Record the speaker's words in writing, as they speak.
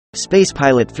Space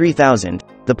Pilot 3000,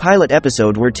 the pilot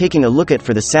episode we're taking a look at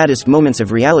for the saddest moments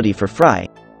of reality for Fry.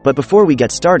 But before we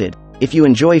get started, if you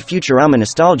enjoy Futurama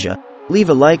nostalgia, leave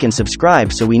a like and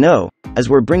subscribe so we know, as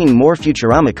we're bringing more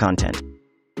Futurama content.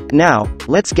 Now,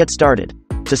 let's get started.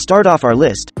 To start off our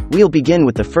list, we'll begin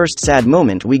with the first sad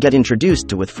moment we get introduced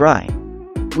to with Fry.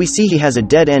 We see he has a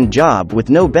dead-end job with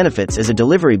no benefits as a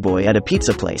delivery boy at a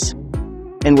pizza place.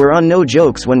 And we're on no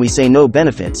jokes when we say no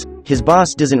benefits. His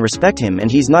boss doesn't respect him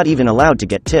and he's not even allowed to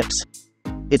get tips.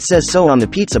 It says so on the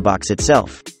pizza box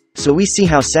itself. So we see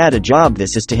how sad a job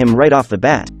this is to him right off the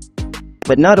bat.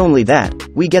 But not only that,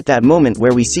 we get that moment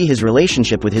where we see his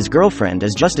relationship with his girlfriend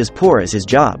as just as poor as his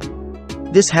job.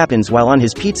 This happens while on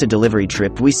his pizza delivery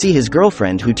trip we see his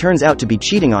girlfriend who turns out to be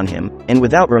cheating on him, and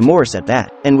without remorse at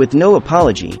that. And with no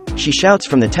apology, she shouts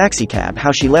from the taxicab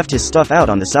how she left his stuff out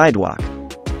on the sidewalk.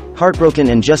 Heartbroken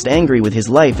and just angry with his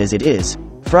life as it is,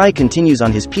 Fry continues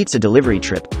on his pizza delivery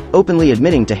trip, openly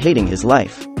admitting to hating his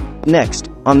life. Next,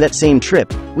 on that same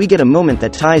trip, we get a moment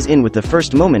that ties in with the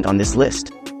first moment on this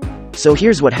list. So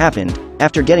here's what happened.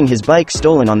 After getting his bike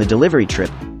stolen on the delivery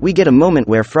trip, we get a moment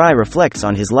where Fry reflects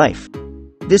on his life.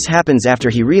 This happens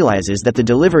after he realizes that the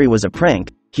delivery was a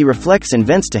prank. He reflects and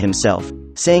vents to himself,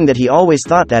 saying that he always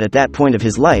thought that at that point of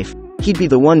his life, he'd be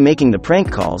the one making the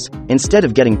prank calls, instead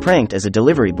of getting pranked as a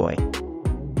delivery boy.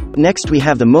 Next we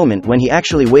have the moment when he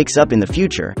actually wakes up in the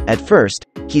future. At first,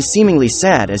 he's seemingly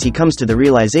sad as he comes to the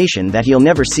realization that he'll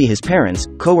never see his parents,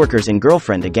 coworkers and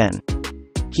girlfriend again.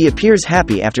 He appears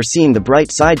happy after seeing the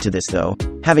bright side to this though,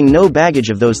 having no baggage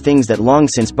of those things that long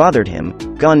since bothered him,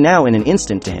 gone now in an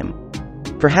instant to him.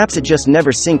 Perhaps it just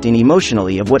never sinked in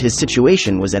emotionally of what his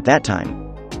situation was at that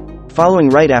time. Following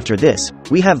right after this,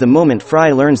 we have the moment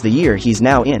Fry learns the year he's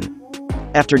now in.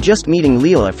 After just meeting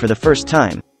Leela for the first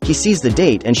time, he sees the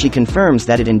date and she confirms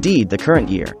that it indeed the current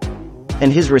year.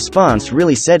 And his response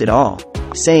really said it all,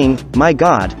 saying, "My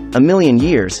God, a million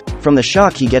years," from the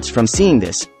shock he gets from seeing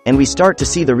this, and we start to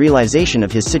see the realization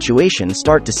of his situation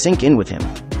start to sink in with him.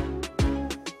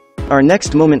 Our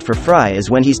next moment for Fry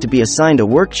is when he's to be assigned a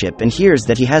work chip and hears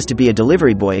that he has to be a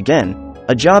delivery boy again,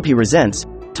 a job he resents.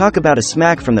 Talk about a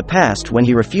smack from the past when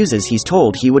he refuses. He's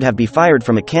told he would have be fired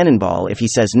from a cannonball if he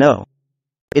says no.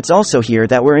 It's also here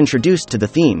that we're introduced to the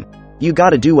theme, you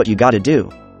gotta do what you gotta do.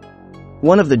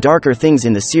 One of the darker things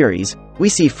in the series, we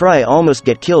see Fry almost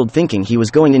get killed thinking he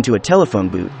was going into a telephone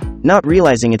booth, not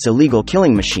realizing it's a legal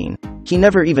killing machine. He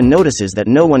never even notices that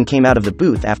no one came out of the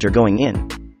booth after going in.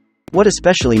 What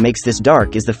especially makes this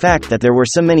dark is the fact that there were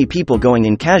so many people going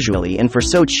in casually and for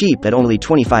so cheap at only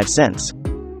 25 cents.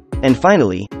 And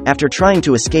finally, after trying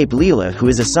to escape Leela who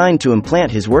is assigned to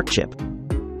implant his work chip,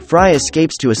 Fry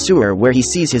escapes to a sewer where he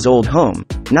sees his old home,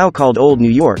 now called Old New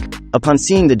York. Upon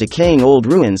seeing the decaying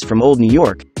old ruins from Old New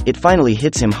York, it finally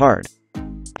hits him hard.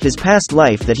 His past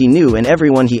life that he knew and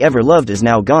everyone he ever loved is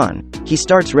now gone. He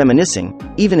starts reminiscing,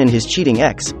 even in his cheating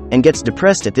ex, and gets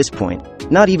depressed at this point,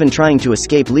 not even trying to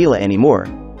escape Leela anymore,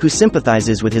 who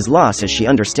sympathizes with his loss as she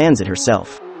understands it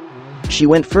herself. She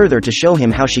went further to show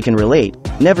him how she can relate,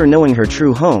 never knowing her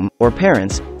true home, or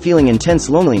parents, feeling intense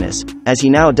loneliness, as he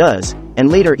now does, and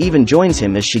later even joins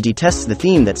him as she detests the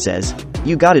theme that says,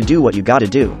 you gotta do what you gotta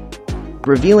do.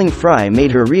 Revealing Fry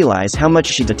made her realize how much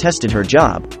she detested her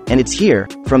job, and it's here,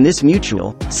 from this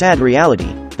mutual, sad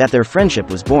reality, that their friendship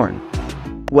was born.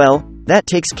 Well, that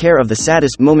takes care of the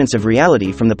saddest moments of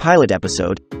reality from the pilot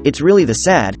episode. It's really the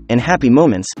sad, and happy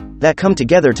moments, that come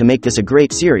together to make this a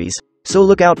great series. So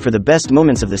look out for the best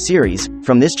moments of the series,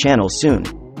 from this channel soon.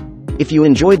 If you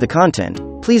enjoyed the content,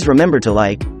 please remember to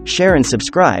like, share and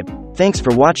subscribe. Thanks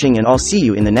for watching and I'll see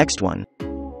you in the next one.